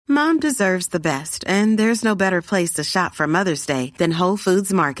Mom deserves the best, and there's no better place to shop for Mother's Day than Whole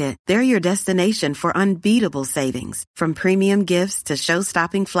Foods Market. They're your destination for unbeatable savings, from premium gifts to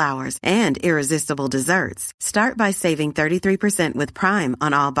show-stopping flowers and irresistible desserts. Start by saving 33% with Prime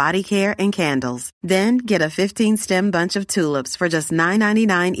on all body care and candles. Then get a 15-stem bunch of tulips for just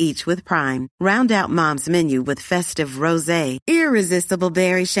 $9.99 each with Prime. Round out Mom's menu with festive rosé, irresistible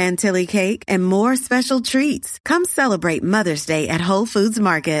berry chantilly cake, and more special treats. Come celebrate Mother's Day at Whole Foods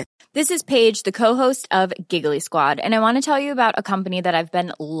Market. This is Paige, the co-host of Giggly Squad, and I want to tell you about a company that I've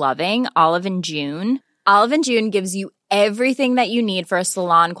been loving, Olive & June. Olive & June gives you everything that you need for a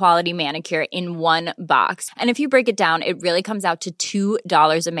salon-quality manicure in one box. And if you break it down, it really comes out to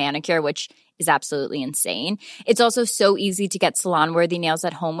 $2 a manicure, which is absolutely insane. It's also so easy to get salon-worthy nails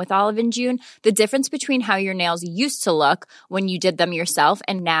at home with Olive & June. The difference between how your nails used to look when you did them yourself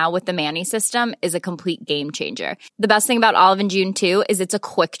and now with the Mani system is a complete game changer. The best thing about Olive & June, too, is it's a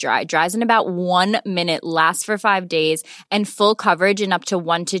quick dry. Dries in about 1 minute, lasts for 5 days, and full coverage in up to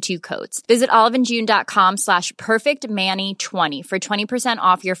 1 to 2 coats. Visit oliveandjune.com/perfectmani20 for 20%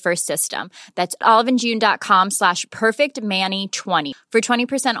 off your first system. That's oliveandjune.com/perfectmani20 for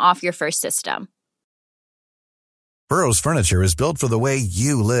 20% off your first system. Burrow's furniture is built for the way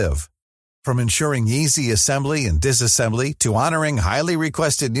you live. From ensuring easy assembly and disassembly to honoring highly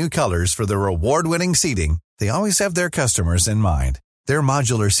requested new colors for their award-winning seating, they always have their customers in mind. Their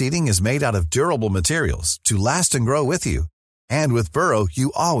modular seating is made out of durable materials to last and grow with you. And with Burrow,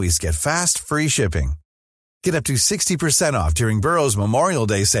 you always get fast, free shipping. Get up to 60% off during Burrow's Memorial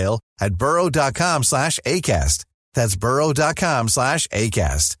Day sale at burrow.com/ACAST. That's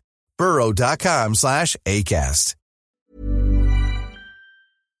burrow.com/ACAST. burrow.com/ACAST.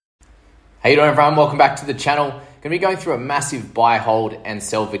 How you doing, everyone? Welcome back to the channel. Going to be going through a massive buy, hold, and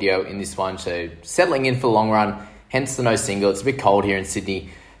sell video in this one. So settling in for the long run, hence the no single. It's a bit cold here in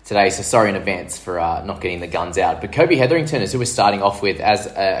Sydney today, so sorry in advance for not getting the guns out. But Kobe Hetherington is who we're starting off with as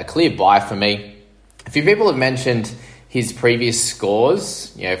a clear buy for me. A few people have mentioned his previous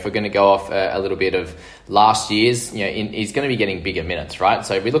scores. You know, if we're going to go off a little bit of last year's, you know, he's going to be getting bigger minutes, right?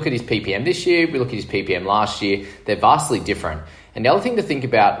 So if we look at his PPM this year, we look at his PPM last year, they're vastly different. And the other thing to think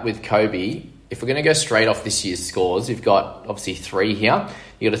about with Kobe, if we're going to go straight off this year's scores, you've got obviously 3 here.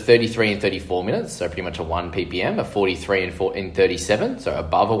 You've got a 33 in 34 minutes, so pretty much a 1 ppm, a 43 in 37, so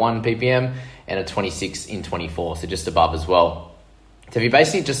above a 1 ppm, and a 26 in 24, so just above as well. So if you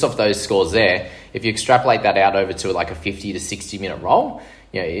basically just off those scores there, if you extrapolate that out over to like a 50 to 60 minute roll,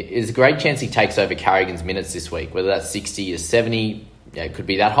 you know, there's a great chance he takes over Carrigan's minutes this week, whether that's 60 or 70, you know, it could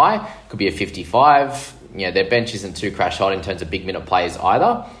be that high, could be a 55. You know, their bench isn't too crash hot in terms of big minute players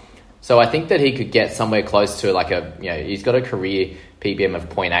either. So I think that he could get somewhere close to like he's got a career PPM of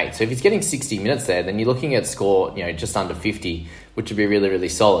 0.8. So if he's getting 60 minutes there, then you're looking at score, you know, just under 50, which would be really, really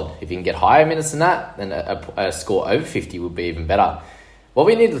solid. If you can get higher minutes than that, then a score over 50 would be even better. What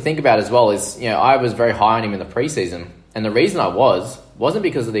we need to think about as well is, you know, I was very high on him in the preseason. And the reason I wasn't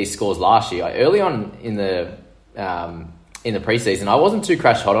because of these scores last year. Early on in the preseason, I wasn't too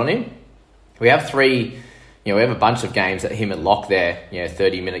crash hot on him. We have we have a bunch of games at him at lock there, you know,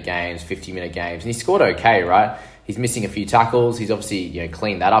 30-minute games, 50-minute games, and he scored okay, right? He's missing a few tackles. He's obviously, you know,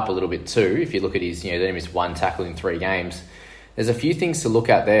 cleaned that up a little bit too. If you look at his, you know, they missed 1 tackle in 3 games. There's a few things to look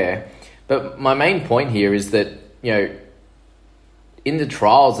at there. But my main point here is that, you know, in the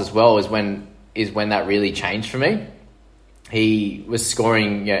trials as well is when that really changed for me. He was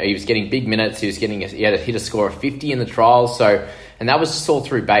scoring, you know, he was getting big minutes. He had hit a score of 50 in the trials. And that was just all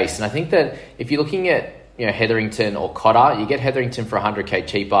through base. And I think that if you're looking at, you know, Hetherington or Cotter, you get Hetherington for 100k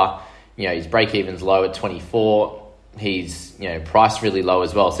cheaper. You know, his break-even's low at 24. He's, you know, priced really low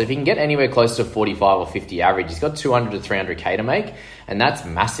as well. So if he can get anywhere close to 45 or 50 average, he's got 200 to 300k to make. And that's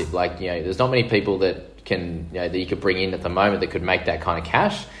massive. Like, you know, there's not many people that can, you know, that you could bring in at the moment that could make that kind of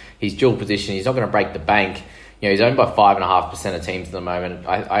cash. He's dual position. He's not going to break the bank. You know, he's owned by 5.5% of teams at the moment.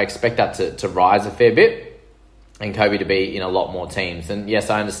 I expect that to rise a fair bit and Kobe to be in a lot more teams. And yes,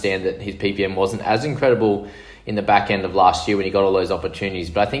 I understand that his PPM wasn't as incredible in the back end of last year when he got all those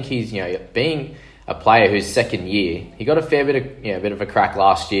opportunities. But I think he's, you know, being a player whose second year, he got a fair bit of a crack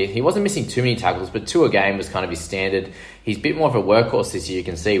last year. He wasn't missing too many tackles, but 2 a game was kind of his standard. He's a bit more of a workhorse this year, you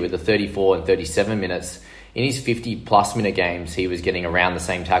can see, with the 34 and 37 minutes. In his 50-plus minute games, he was getting around the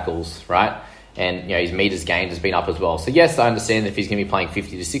same tackles, right? And, you know, his meters gained has been up as well. So yes, I understand that if he's going to be playing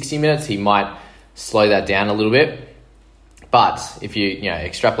 50 to 60 minutes, he might slow that down a little bit. But if you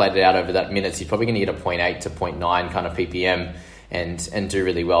extrapolate it out over that minutes, you're probably going to get a 0.8 to 0.9 kind of PPM and do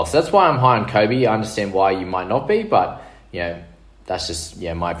really well. So that's why I'm high on Kobe. I understand why you might not be, but, you know, that's just,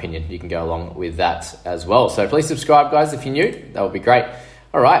 my opinion. You can go along with that as well. So please subscribe, guys, if you're new. That would be great.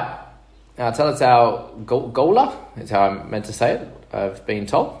 All right. Talatau Gola is how I'm meant to say it. I've been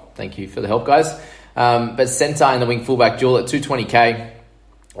told. Thank you for the help, guys. But centre and the wing fullback duel at 220k,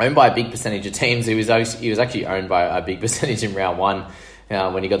 owned by a big percentage of teams. He was actually owned by a big percentage in round one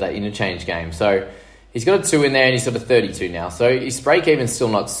when he got that interchange game. So he's got a 2 in there and he's got a 32 now. So his break even's still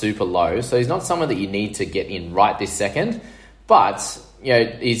not super low. So he's not someone that you need to get in right this second. But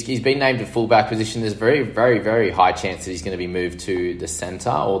he's been named a fullback position. There's very, very, very high chance that he's going to be moved to the centre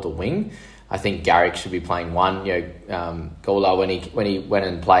or the wing. I think Garrick should be playing one. Gola, when he went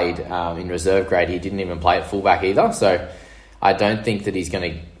and played in reserve grade, he didn't even play at fullback either. So I don't think that he's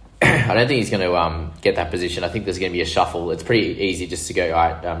going to. I don't think he's going to get that position. I think there's going to be a shuffle. It's pretty easy just to go, all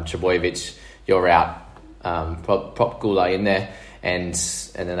right, Trbojevic, you're out. Prop Gola in there, and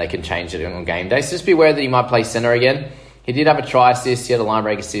then they can change it on game day. So just be aware that he might play centre again. He did have a try assist. He had a line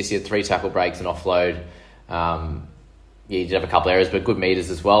break assist. He had 3 tackle breaks and offload. He did have a couple errors, but good meters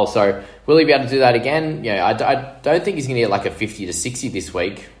as well. So will he be able to do that again? I don't think he's going to get like a 50 to 60 this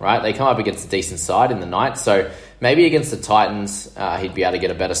week, right? They come up against a decent side in the night. So maybe against the Titans, he'd be able to get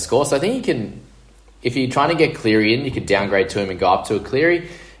a better score. So I think you can, if you're trying to get Cleary in, you could downgrade to him and go up to a Cleary.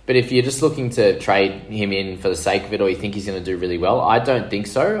 But if you're just looking to trade him in for the sake of it, or you think he's going to do really well, I don't think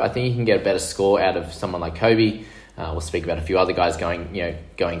so. I think you can get a better score out of someone like Kobe. We'll speak about a few other guys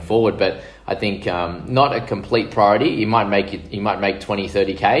going forward, but I think not a complete priority. He might make 20,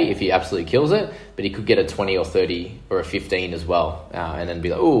 30k if he absolutely kills it, but he could get a 20 or 30 or a 15 as well, and then be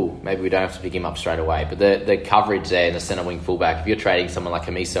like, oh, maybe we don't have to pick him up straight away. But the coverage there in the centre wing fullback, if you're trading someone like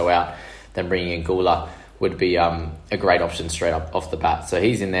Hamiso out, then bringing in Gola would be a great option straight up off the bat. So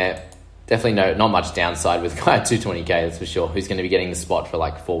he's in there. Definitely not much downside with guy at 220k, that's for sure, who's going to be getting the spot for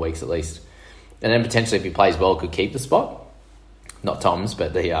like 4 weeks at least. And then potentially, if he plays well, could keep the spot. Not Tom's,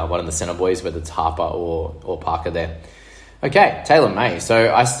 but the one of the centre boys, whether it's Harper or Parker there. Okay, Taylor May.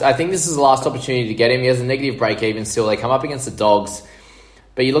 So I think this is the last opportunity to get him. He has a negative break even still. They come up against the Dogs.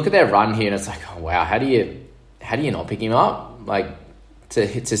 But you look at their run here and it's like, oh, wow, how do you not pick him up? Like,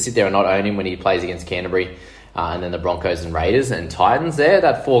 to sit there and not own him when he plays against Canterbury and then the Broncos and Raiders and Titans there,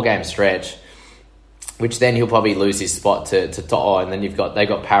 that 4-game stretch, which then he'll probably lose his spot to To'o, and then they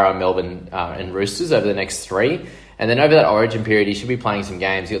got Para, Melbourne and Roosters over the next 3. And then over that Origin period, he should be playing some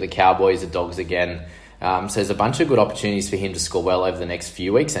games. You've got the Cowboys, the Dogs again. So there's a bunch of good opportunities for him to score well over the next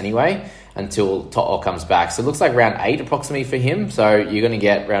few weeks anyway, until To'o comes back. So it looks like round 8 approximately for him. So you're going to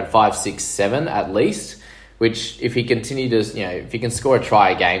get round 5, 6, 7 at least, which if he continues, if he can score a try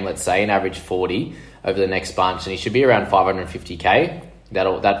a game, let's say, and average 40 over the next bunch, and he should be around 550k.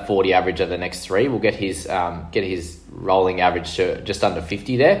 That 40 average over the next 3 will get his rolling average to just under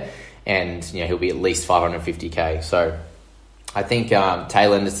 50 there, and he'll be at least 550k. So I think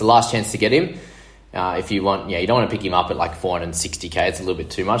Taylor, it's the last chance to get him. If you want, you don't want to pick him up at like 460k. It's a little bit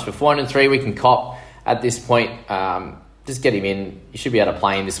too much. But 403 we can cop at this point. Just get him in. You should be able to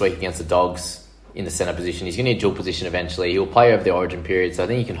play him this week against the Dogs in the centre position. He's going to need dual position eventually. He'll play over the Origin period, so I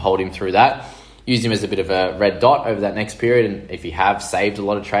think you can hold him through that. Use him as a bit of a red dot over that next period, and if you have saved a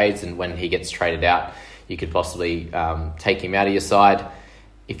lot of trades and when he gets traded out, you could possibly take him out of your side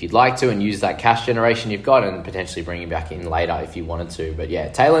if you'd like to and use that cash generation you've got and potentially bring him back in later if you wanted to. But yeah,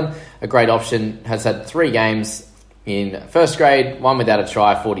 Taylor, a great option, has had 3 games in first grade, 1 without a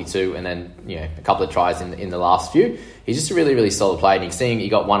try, 42, and then a couple of tries in the last few. He's just a really, really solid player, and you're seeing he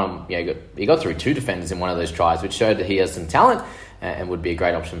got he got through 2 defenders in one of those tries, which showed that he has some talent and would be a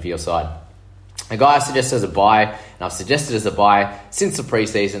great option for your side. A guy I suggest as a buy, and I've suggested as a buy since the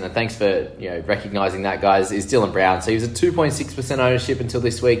preseason, and thanks for recognising that, guys, is Dylan Brown. So he was at 2.6% ownership until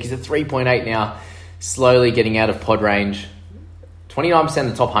this week. He's at 3.8 now, slowly getting out of pod range. 29%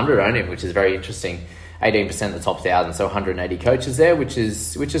 of the top 100 own him, which is very interesting. 18% of the top 1,000, so 180 coaches there, which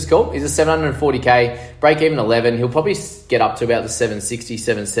is cool. He's a 740k, break even 11. He'll probably get up to about the 760,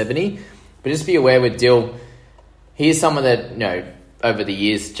 770. But just be aware with Dill, he is someone that over the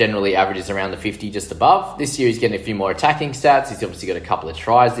years generally averages around the 50, just above. This year he's getting a few more attacking stats. He's obviously got a couple of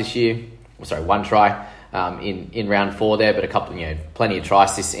tries this year. 1 try in round 4 there, but a couple, plenty of try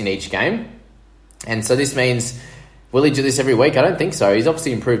assists in each game. And so this means, will he do this every week? I don't think so. He's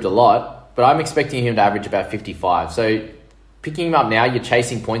obviously improved a lot, but I'm expecting him to average about 55. So picking him up now, you're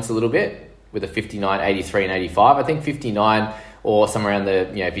chasing points a little bit with a 59, 83 and 85. I think 59 or somewhere around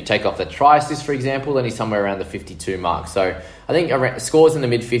the, if you take off the try assist, for example, then he's somewhere around the 52 mark. So I think scores in the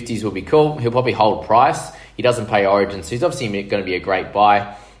mid-50s will be cool. He'll probably hold price. He doesn't pay Origin, so he's obviously going to be a great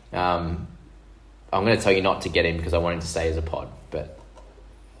buy. I'm going to tell you not to get him because I want him to stay as a pod, but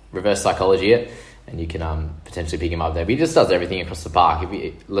reverse psychology it and you can potentially pick him up there. But he just does everything across the park.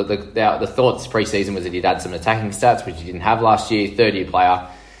 The thoughts pre-season was that he'd add some attacking stats, which he didn't have last year. Third-year player.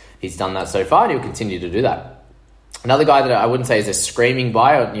 He's done that so far, and he'll continue to do that. Another guy that I wouldn't say is a screaming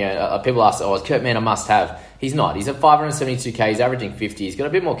buy. People ask, is Kurt Mann a must-have? He's not. He's at 572k. He's averaging 50. He's got a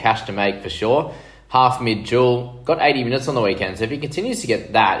bit more cash to make for sure. Half mid dual. Got 80 minutes on the weekend. So if he continues to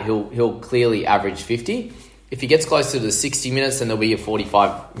get that, he'll clearly average 50. If he gets closer to the 60 minutes, then there'll be a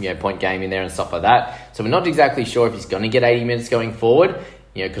 45 point game in there and stuff like that. So we're not exactly sure if he's going to get 80 minutes going forward,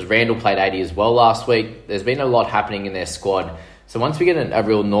 because Randall played 80 as well last week. There's been a lot happening in their squad. So once we get a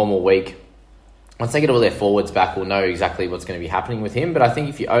real normal week, once they get all their forwards back, we'll know exactly what's going to be happening with him. But I think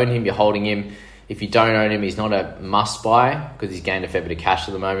if you own him, you're holding him. If you don't own him, he's not a must buy because he's gained a fair bit of cash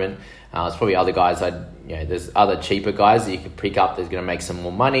at the moment. There's probably other guys there's other cheaper guys that you could pick up that's going to make some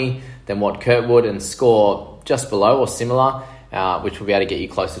more money than what Kurt would and score just below or similar, which will be able to get you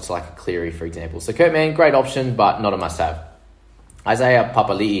closer to like a Cleary, for example. So Kurt Mann, great option, but not a must-have. Isaiah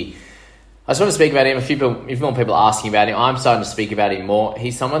Papali'i. I just want to speak about him. A few more people are asking about him. I'm starting to speak about him more.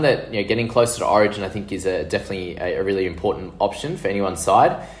 He's someone that, getting closer to Origin, I think is definitely a really important option for anyone's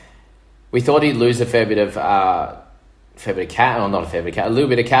side. We thought he'd lose a little bit of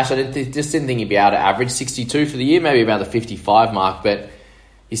cash. I just didn't think he'd be able to average 62 for the year, maybe about the 55 mark. But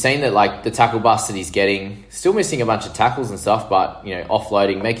he's saying that like the tackle bust that he's getting, still missing a bunch of tackles and stuff, but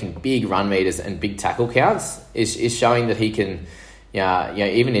offloading, making big run meters and big tackle counts is showing that he can.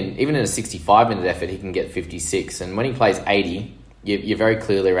 Even in a 65-minute effort, he can get 56. And when he plays 80, you're very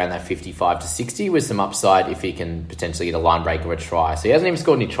clearly around that 55 to 60 with some upside if he can potentially get a line break or a try. So he hasn't even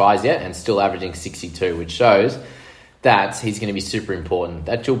scored any tries yet and still averaging 62, which shows that he's going to be super important.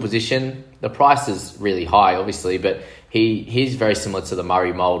 That dual position, the price is really high, obviously, but he's very similar to the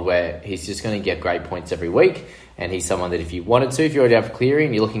Murray mold where he's just going to get great points every week. And he's someone that if you wanted to, if you already have Cleary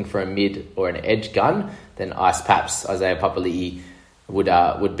and you're looking for a mid or an edge gun, then perhaps Isaiah Papali'i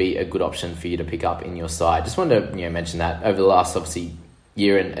would be a good option for you to pick up in your side. Just wanted to mention that over the last obviously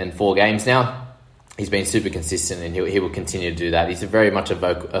year and 4 games now, he's been super consistent and he will continue to do that. He's very much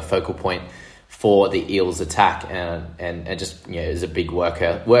a focal point for the Eels attack and just is a big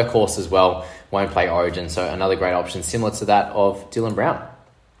workhorse as well. Won't play Origin, so another great option similar to that of Dylan Brown.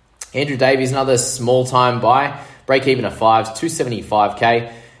 Andrew Davies, another small time buy, break even at 5s,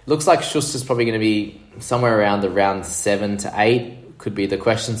 275k. Looks like Schuster's probably going to be somewhere around the round 7 to 8. Could be the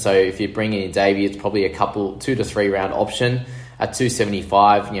question. So if you bring in Davey, it's probably a 2 to 3 round option at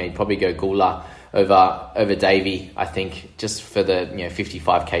 275. You'd probably go Gula over Davey, I think, just for the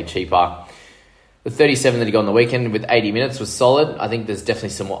 55k cheaper. The 37 that he got on the weekend with 80 minutes was solid. I think there's definitely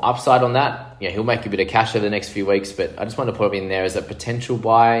some more upside on that. He'll make a bit of cash over the next few weeks, but I just want to put him in there as a potential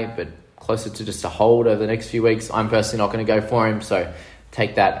buy, but closer to just a hold over the next few weeks. I'm personally not going to go for him, so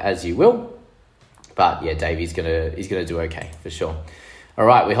take that as you will. But yeah, Davey's gonna do okay for sure. All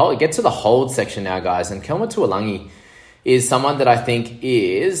right, we get to the hold section now, guys. And Kelma Tuolangi is someone that I think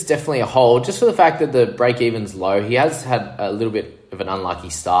is definitely a hold, just for the fact that the break even's low. He has had a little bit of an unlucky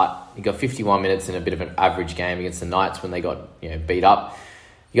start. He got 51 minutes in a bit of an average game against the Knights when they got beat up.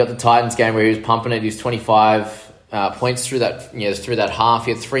 You got the Titans game where he was pumping it. He was 25 points through that half.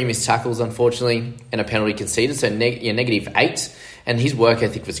 He had 3 missed tackles, unfortunately, and a penalty conceded. So -8. And his work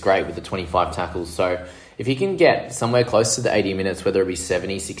ethic was great with the 25 tackles. So if he can get somewhere close to the 80 minutes, whether it be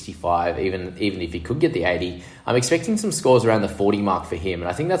 70, 65, even if he could get the 80, I'm expecting some scores around the 40 mark for him. And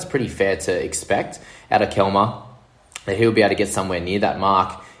I think that's pretty fair to expect out of Kelma, that he'll be able to get somewhere near that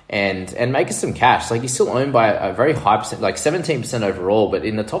mark and make us some cash. Like, he's still owned by a very high percent, like 17% overall, but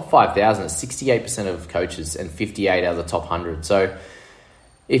in the top 5,000, it's 68% of coaches and 58 out of the top 100. So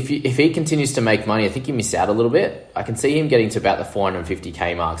if he continues to make money, I think you miss out a little bit. I can see him getting to about the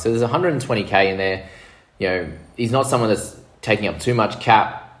 450k mark. So there's 120k in there. He's not someone that's taking up too much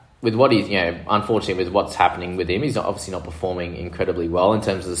cap with what he's, unfortunately with what's happening with him. He's obviously not performing incredibly well in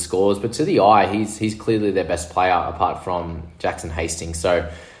terms of the scores, but to the eye, he's clearly their best player apart from Jackson Hastings. So,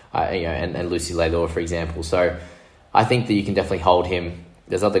 and Lucy Laylor, for example. So I think that you can definitely hold him.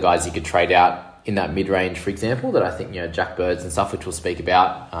 There's other guys you could trade out in that mid-range, for example, that I think, Jack Birds and stuff, which we'll speak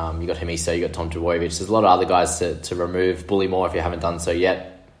about. You got Hemiso, you got Tom Trbojevic. There's a lot of other guys to remove. Bullymore, if you haven't done so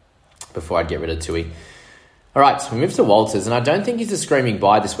yet, before I'd get rid of Tui. All right, so we move to Walters, and I don't think he's a screaming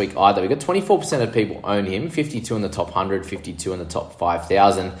buy this week either. We've got 24% of people own him, 52 in the top 100, 52 in the top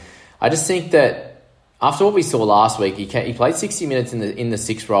 5,000. I just think that after what we saw last week, he played 60 minutes in the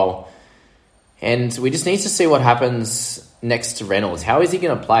 6 role, and we just need to see what happens next to Reynolds. How is he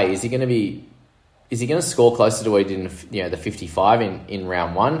going to play? Is he going to score closer to what he did in the 55 in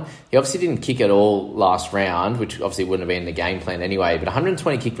round 1? He obviously didn't kick at all last round, which obviously wouldn't have been the game plan anyway, but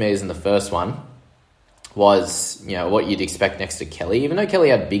 120 kick meters in the first one. was, what you'd expect next to Kelly. Even though Kelly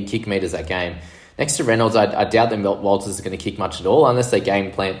had big kick meters that game, next to Reynolds, I doubt that Walters is going to kick much at all, unless they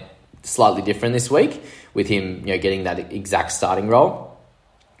game plan slightly different this week with him, getting that exact starting role.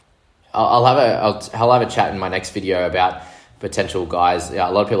 I'll have a chat in my next video about potential guys. A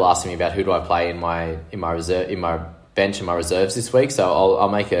lot of people ask me about who do I play in my bench and my reserves this week, so I'll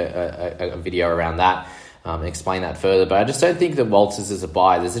make a video around that and explain that further. But I just don't think that Walters is a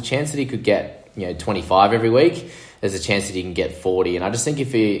buy. There's a chance that he could get 25 every week. There's a chance that he can get 40, and I just think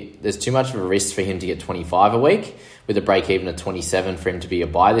there's too much of a risk for him to get 25 a week with a break even of 27 for him to be a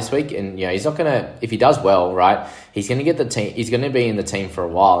buy this week. And he's not gonna, if he does well, right, he's gonna get the team. He's gonna be in the team for a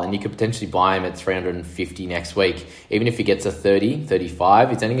while, and you could potentially buy him at 350 next week. Even if he gets a 30,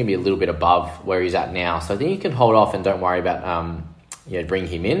 35, it's only gonna be a little bit above where he's at now. So I think you can hold off and don't worry about bring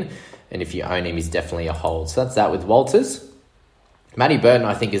him in. And if you own him, he's definitely a hold. So that's that with Walters. Matty Burton,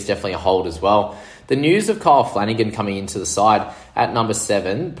 I think, is definitely a hold as well. The news of Kyle Flanagan coming into the side at number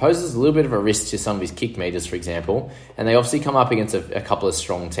 7 poses a little bit of a risk to some of his kick meters, for example. And they obviously come up against a couple of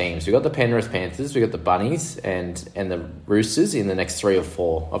strong teams. We've got the Penrith Panthers, we've got the Bunnies and the Roosters in the next 3 or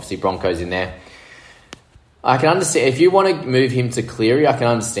 4. Obviously, Broncos in there. I can understand. If you want to move him to Cleary, I can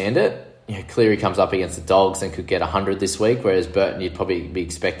understand it. Cleary comes up against the Dogs and could get 100 this week, whereas Burton you'd probably be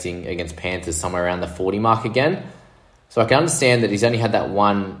expecting against Panthers somewhere around the 40 mark again. So I can understand that he's only had that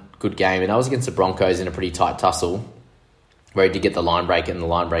one good game, and that was against the Broncos in a pretty tight tussle where he did get the line break and the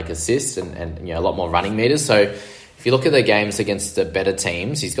line break assist and a lot more running meters. So if you look at the games against the better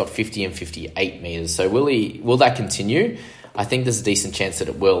teams, he's got 50 and 58 meters. So will that continue? I think there's a decent chance that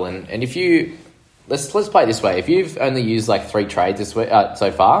it will. And if you let's play it this way. If you've only used like 3 trades this week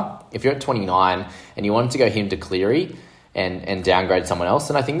so far, if you're at 29 and you wanted to go him to Cleary and downgrade someone else,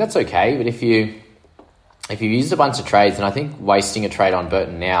 then I think that's okay. But if you've used a bunch of trades, and I think wasting a trade on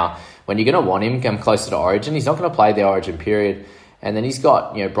Burton now, when you're going to want him come closer to Origin, he's not going to play the Origin period. And then he's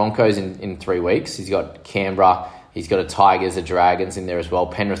got Broncos in 3 weeks. He's got Canberra. He's got a Tigers, a Dragons in there as well.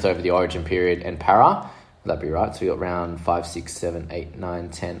 Penrith over the Origin period and Para. Would that be right? So we got round 5, 6, 7, 8, 9,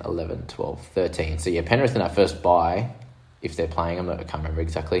 10, 11, 12, 13. So Penrith in that first bye, if they're playing. I can't remember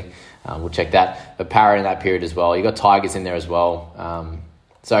exactly. We'll check that. But Para in that period as well. You got Tigers in there as well.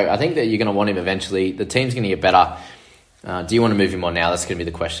 So I think that you're going to want him eventually. The team's going to get better. Do you want to move him on now? That's going to be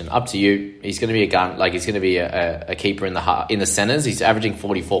the question. Up to you. He's going to be a gun. He's going to be a keeper in the centres. He's averaging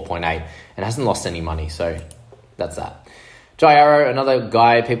 44.8 and hasn't lost any money. So that's that. Jai Arrow, another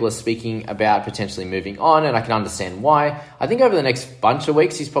guy people are speaking about potentially moving on, and I can understand why. I think over the next bunch of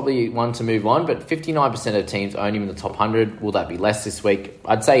weeks, he's probably one to move on, but 59% of teams own him in the top 100. Will that be less this week?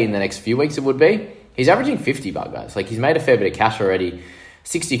 I'd say in the next few weeks it would be. He's averaging 50, guys. He's made a fair bit of cash already.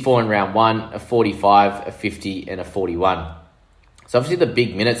 64 in round 1, a 45, a 50, and a 41. So obviously the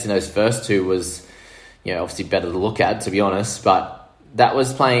big minutes in those first 2 was, obviously better to look at, to be honest, but that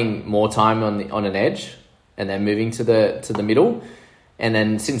was playing more time on an edge and then moving to the middle. And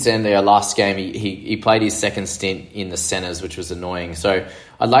then since then, the last game, he played his second stint in the centres, which was annoying. So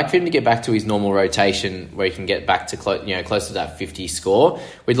I'd like for him to get back to his normal rotation where he can get back to close to that 50 score.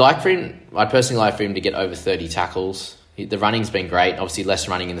 I'd personally like for him to get over 30 tackles. The running's been great. Obviously, less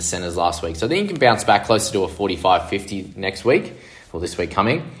running in the centres last week. So I think he can bounce back closer to a 45-50 next week, or this week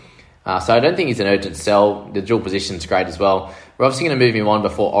coming. So I don't think he's an urgent sell. The dual position's great as well. We're obviously going to move him on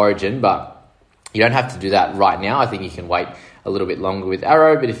before Origin, but you don't have to do that right now. I think you can wait a little bit longer with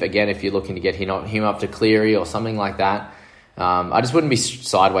Arrow. But if you're looking to get him up to Cleary or something like that, I just wouldn't be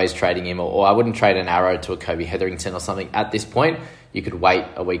sideways trading him, or I wouldn't trade an Arrow to a Kobe Hetherington or something at this point. You could wait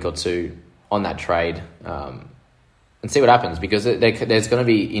a week or 2 on that trade and see what happens, because there's going to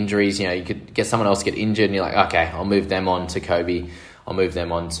be injuries. You could get someone else get injured and you're like, okay, I'll move them on to Kobe. I'll move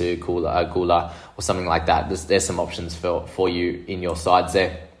them on to Gula or something like that. There's some options for you in your sides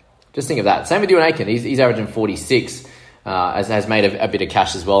there. Just think of that. Same with Euan Aitken. He's averaging 46, has made a bit of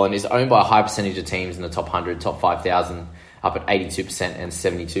cash as well, and is owned by a high percentage of teams in the top 100, top 5,000, up at 82% and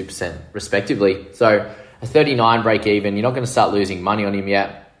 72% respectively. So a 39 break even. You're not going to start losing money on him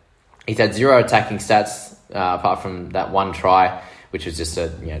yet. He's had 0 attacking stats apart from that 1 try, which was just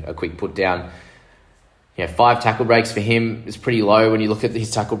a quick put down. 5 tackle breaks for him is pretty low when you look at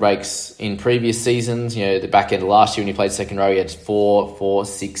his tackle breaks in previous seasons. The back end of last year when he played second row, he had 4,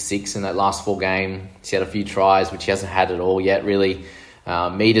 6, 6 in that last 4 game. He had a few tries, which he hasn't had at all yet, really.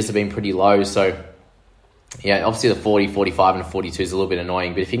 Meters have been pretty low. So, obviously the 40, 45 and 42 is a little bit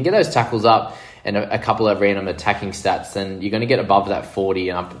annoying. But if you can get those tackles up and a couple of random attacking stats, then you're going to get above that 40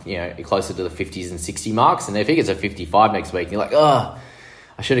 and up, closer to the 50s and 60 marks. And if he gets a 55 next week, you're like,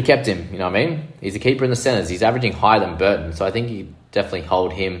 I should have kept him. You know what I mean? He's a keeper in the centres. He's averaging higher than Burton, so I think you definitely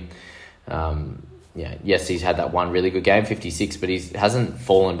hold him. yes, he's had that one really good game, 56, but he hasn't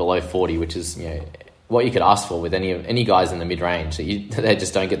fallen below 40, which is what you could ask for with any guys in the mid-range. They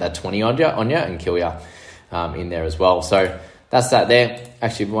just don't get that 20 on you and kill you in there as well. So that's that there.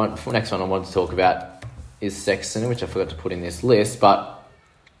 Actually, next one I wanted to talk about is Sexton, which I forgot to put in this list, but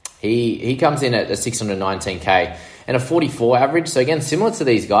he comes in at a 619k and a 44 average. So again, similar to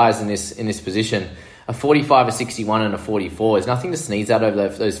these guys in this position, a 45, a 61, and a 44 is nothing to sneeze at over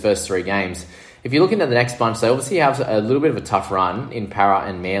those first 3 games. If you look into the next bunch, they obviously have a little bit of a tough run in Para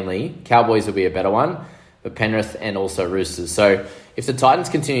and Manly. Cowboys will be a better one, but Penrith and also Roosters. So if the Titans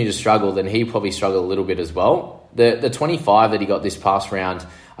continue to struggle, then he'll probably struggle a little bit as well. The 25 that he got this past round,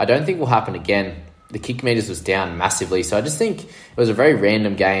 I don't think will happen again. The kick meters was down massively. So I just think it was a very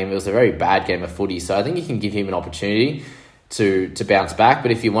random game. It was a very bad game of footy. So I think you can give him an opportunity to bounce back.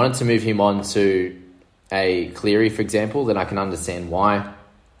 But if you wanted to move him on to a Cleary, for example, then I can understand why.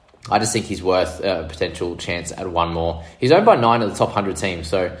 I just think he's worth a potential chance at one more. He's owned by 9 of the top 100 teams.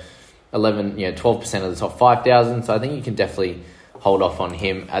 So 12% of the top 5,000. So I think you can definitely hold off on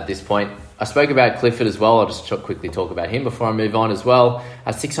him at this point. I spoke about Clifford as well. I'll just quickly talk about him before I move on as well.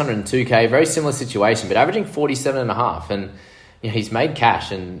 At 602k, very similar situation, but averaging 47.5. And he's made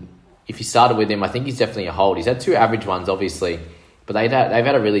cash. And if you started with him, I think he's definitely a hold. He's had 2 average ones, obviously, but they've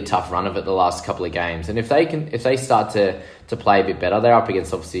had a really tough run of it the last couple of games. And if they start to play a bit better, they're up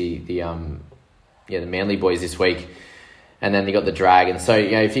against obviously the Manly boys this week. And then you got the Dragons. So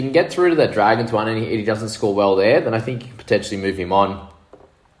if you can get through to that Dragons one and he doesn't score well there, then I think you can potentially move him on.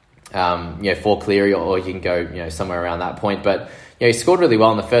 For Cleary, or you can go, somewhere around that point. But, he scored really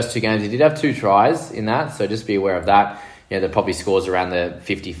well in the first 2 games. He did have 2 tries in that, so just be aware of that. The probably scores around the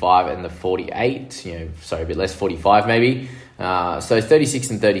 55 and the 48, a bit less, 45 maybe. So 36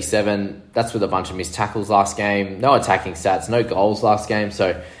 and 37, that's with a bunch of missed tackles last game. No attacking stats, no goals last game.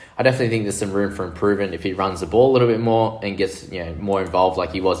 So I definitely think there's some room for improvement if he runs the ball a little bit more and gets, more involved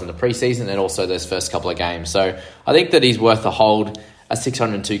like he was in the preseason and also those first couple of games. So I think that he's worth a hold. A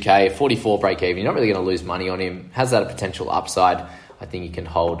 602k, 44 break even. You're not really going to lose money on him. Has that a potential upside? I think you can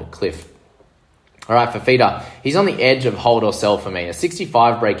hold Cliff. All right, Fafita. He's on the edge of hold or sell for me. A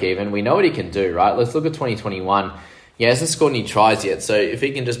 65 break even. We know what he can do, right? Let's look at 2021. He hasn't scored any tries yet. So if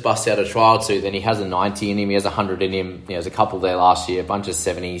he can just bust out a try or 2, then he has a 90 in him. He has 100 in him. There's a couple there last year, a bunch of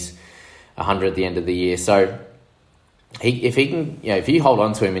 70s, 100 at the end of the year. So if you hold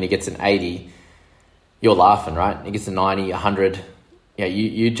on to him and he gets an 80, you're laughing, right? He gets a 90, 100.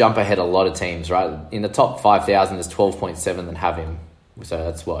 You jump ahead a lot of teams, right? In the top 5,000, there's 12.7 that have him. So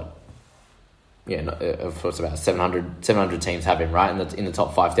that's what? Of course, about 700 teams have him, right? In the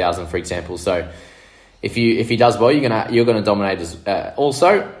top 5,000, for example. So if he does well, you're gonna dominate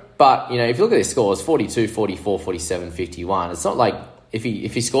also. But if you look at his scores, 42, 44, 47, 51. It's not like if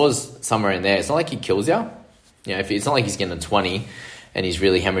he scores somewhere in there, it's not like he kills you. It's not like he's getting a 20 and he's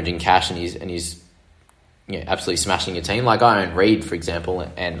really hemorrhaging cash and he's absolutely smashing your team. Like I own Reed, for example,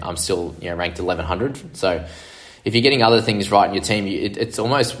 and I'm still ranked 1100. So if you're getting other things right in your team, it's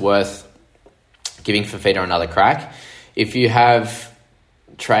almost worth giving Fafita another crack. If you have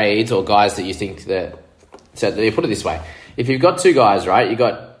trades or guys that you think that, so they put it this way: if you've got 2 guys, right,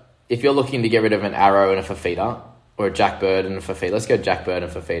 if you're looking to get rid of an Arrow and a Fafita, or a Jack Bird and a Fafita, let's go Jack Bird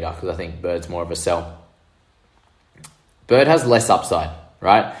and Fafita because I think Bird's more of a sell. Bird has less upside,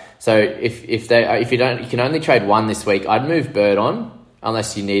 right? So if you can only trade 1 this week, I'd move Bird on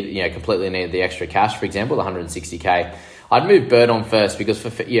unless you completely need the extra cash. For example, 160k, I'd move Bird on first because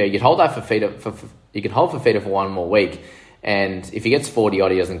you could hold that Fafita you could hold Fafita for 1 more week, and if he gets 40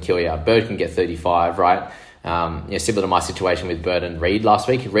 odd, he doesn't kill you. Bird can get 35, right? Similar to my situation with Bird and Reed last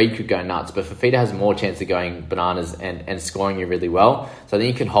week. Reed could go nuts, but Fafita has more chance of going bananas and scoring you really well. So then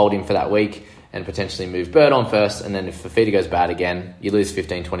you can hold him for that week and potentially move Bird on first, and then if Fafita goes bad again, you lose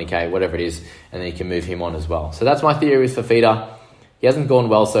 15, 20k, whatever it is, and then you can move him on as well. So that's my theory with Fafita. He hasn't gone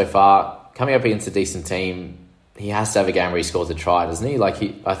well so far. Coming up against a decent team, he has to have a game where he scores a try, doesn't he?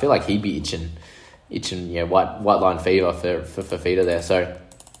 I feel like he'd be itching, white line fever for Fafita there. So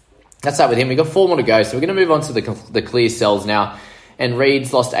that's that with him. We've got 4 more to go, so we're going to move on to the clear sells now. And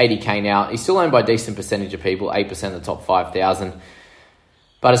Reed's lost 80k now. He's still owned by a decent percentage of people, 8% of the top 5,000.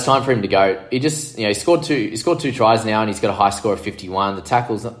 But it's time for him to go. He scored 2 tries now, and he's got a high score of 51. The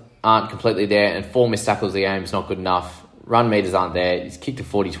tackles aren't completely there, and 4 missed tackles a game is not good enough. Run meters aren't there. He's kicked a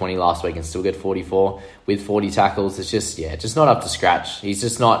 40-20 last week and still get 44 with 40 tackles. It's just not up to scratch. He's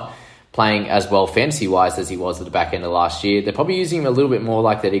just not playing as well fantasy-wise as he was at the back end of last year. They're probably using him a little bit more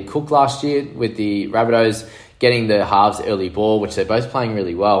like they did Cook last year with the Rabbitohs, getting the halves early ball, which they're both playing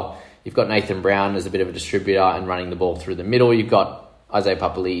really well. You've got Nathan Brown as a bit of a distributor and running the ball through the middle. You've got Isaiah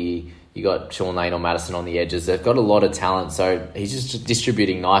Papali'i, You got Sean Lane or Madison on the edges. They've got a lot of talent, so he's just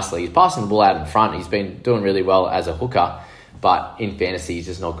distributing nicely. He's passing the ball out in front. He's been doing really well as a hooker, but in fantasy, he's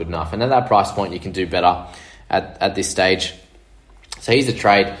just not good enough. And at that price point, you can do better at this stage. So he's a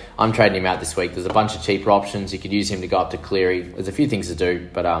trade. I'm trading him out this week. There's a bunch of cheaper options. You could use him to go up to Cleary. There's a few things to do,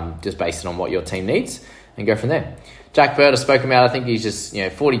 but just base it on what your team needs and go from there. Jack Bird, I spoke about. I think he's just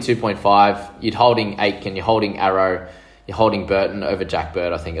 42.5. You're holding Aitken, you're holding Arrow, you're holding Burton over Jack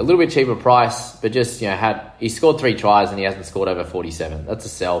Bird. I think a little bit cheaper price, but just he scored 3 tries and he hasn't scored over 47. That's a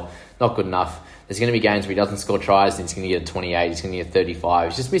sell. Not good enough. There's going to be games where he doesn't score tries and he's going to get a 28. He's going to get 35.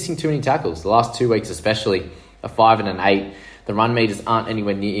 He's just missing too many tackles. The last 2 weeks, especially a 5 and an 8. The run meters aren't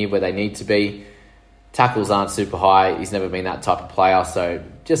anywhere near where they need to be. Tackles aren't super high. He's never been that type of player, so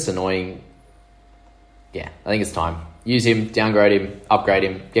just annoying. Yeah, I think it's time. Use him, downgrade him, upgrade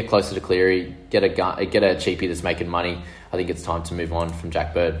him, get closer to Cleary, get a cheapie that's making money. I think it's time to move on from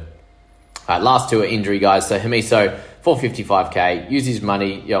Jack Bird. All right, last 2 are injury guys. So Hamiso, 455k. Use his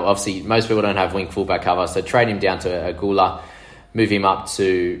money. Obviously, most people don't have wing fullback cover, so trade him down to a Gula, move him up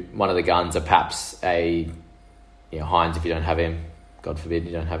to one of the guns, or perhaps a Hines if you don't have him. God forbid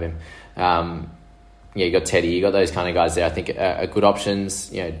you don't have him. You got Teddy. You got those kind of guys there. I think are good options.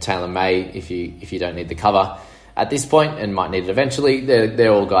 Taylor May if you don't need the cover at this point and might need it eventually.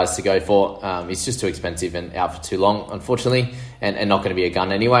 They're all guys to go for. He's just too expensive and out for too long, unfortunately, and not going to be a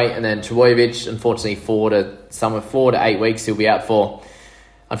gun anyway. And then Trbojevic, unfortunately, 4 to 8 weeks he'll be out for.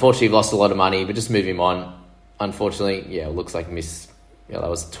 Unfortunately, you've lost a lot of money, but just move him on. Unfortunately, it looks like that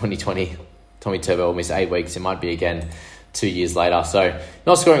was 2020. Tommy Turbo will miss 8 weeks. It might be again 2 years later. So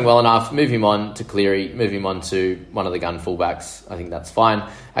not scoring well enough. Move him on to Cleary. Move him on to one of the gun fullbacks. I think that's fine.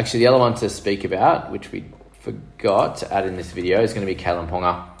 Actually, the other one to speak about, which we forgot to add in this video, is going to be Kalen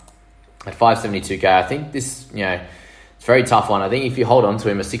Ponga at 572k. I think this, it's a very tough one. I think if you hold on to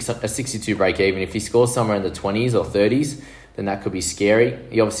him, a 62 break even, if he scores somewhere in the 20s or 30s, then that could be scary.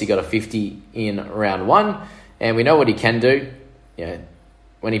 He obviously got a 50 in round 1, and we know what he can do.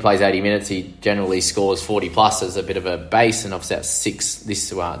 When he plays 80 minutes, he generally scores 40 plus as a bit of a base, and obviously that's 6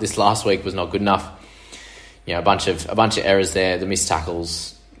 this last week was not good enough. A bunch of errors there. The missed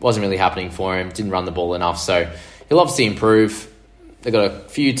tackles wasn't really happening for him. Didn't run the ball enough, so he'll obviously improve. They've got a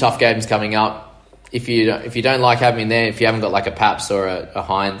few tough games coming up. If you don't like having him there, if you haven't got like a Paps or a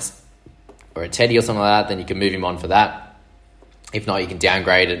Hines or a Teddy or something like that, then you can move him on for that. If not, you can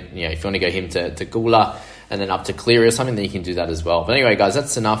downgrade it. If you want to go him to Gula and then up to Cleary or something, then you can do that as well. But anyway, guys,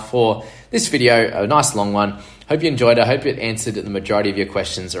 that's enough for this video. A nice long one. Hope you enjoyed it. I hope it answered the majority of your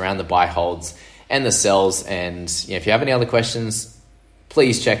questions around the buy holds and the sells. And if you have any other questions,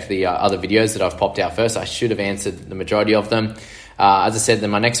 please check the other videos that I've popped out first. I should have answered the majority of them. As I said, in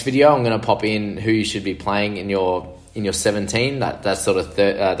my next video, I'm going to pop in who you should be playing in your 17. That sort of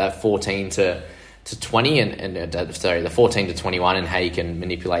that 14 to 20 and the 14 to 21, and how you can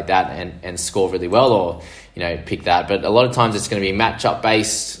manipulate that and score really well, or pick that. But a lot of times it's going to be matchup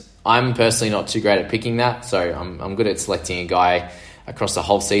based. I'm personally not too great at picking that, so I'm good at selecting a guy across the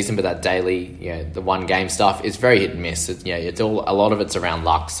whole season. But that daily, the one game stuff is very hit and miss. It's all, a lot of it's around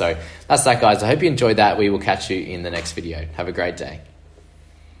luck. So that's that, guys. I hope you enjoyed that. We will catch you in the next video. Have a great day.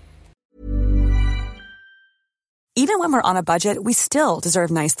 Even when we're on a budget, we still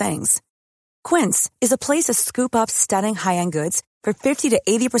deserve nice things. Quince is a place to scoop up stunning high-end goods for 50 to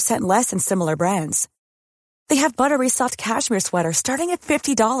 80% less than similar brands. They have buttery soft cashmere sweaters starting at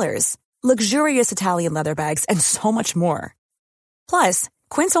 $50, luxurious Italian leather bags, and so much more. Plus,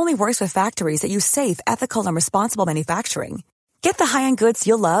 Quince only works with factories that use safe, ethical, and responsible manufacturing. Get the high-end goods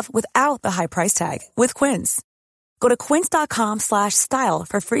you'll love without the high price tag with Quince. Go to quince.com/style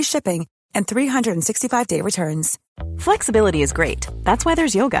for free shipping and 365-day returns. Flexibility is great. That's why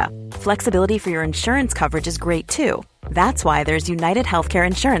there's yoga. Flexibility for your insurance coverage is great too. That's why there's United Healthcare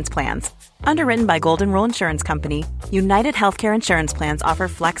Insurance Plans. Underwritten by Golden Rule Insurance Company, United Healthcare Insurance Plans offer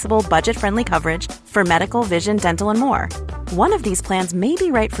flexible, budget-friendly coverage for medical, vision, dental, and more. One of these plans may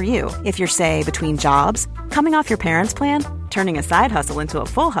be right for you if you're, say, between jobs, coming off your parents' plan, turning a side hustle into a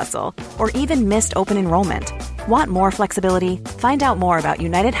full hustle, or even missed open enrollment. Want more flexibility? Find out more about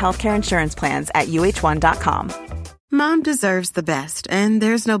United Healthcare Insurance Plans at uh1.com. Mom deserves the best, and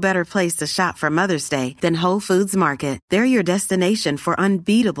there's no better place to shop for Mother's Day than Whole Foods Market. They're your destination for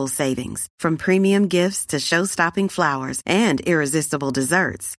unbeatable savings, from premium gifts to show-stopping flowers and irresistible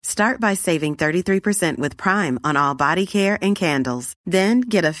desserts. Start by saving 33% with Prime on all body care and candles. Then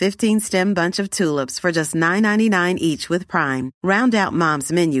get a 15-stem bunch of tulips for just $9.99 each with Prime. Round out Mom's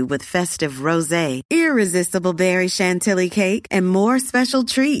menu with festive rosé, irresistible berry chantilly cake, and more special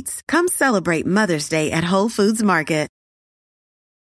treats. Come celebrate Mother's Day at Whole Foods Market.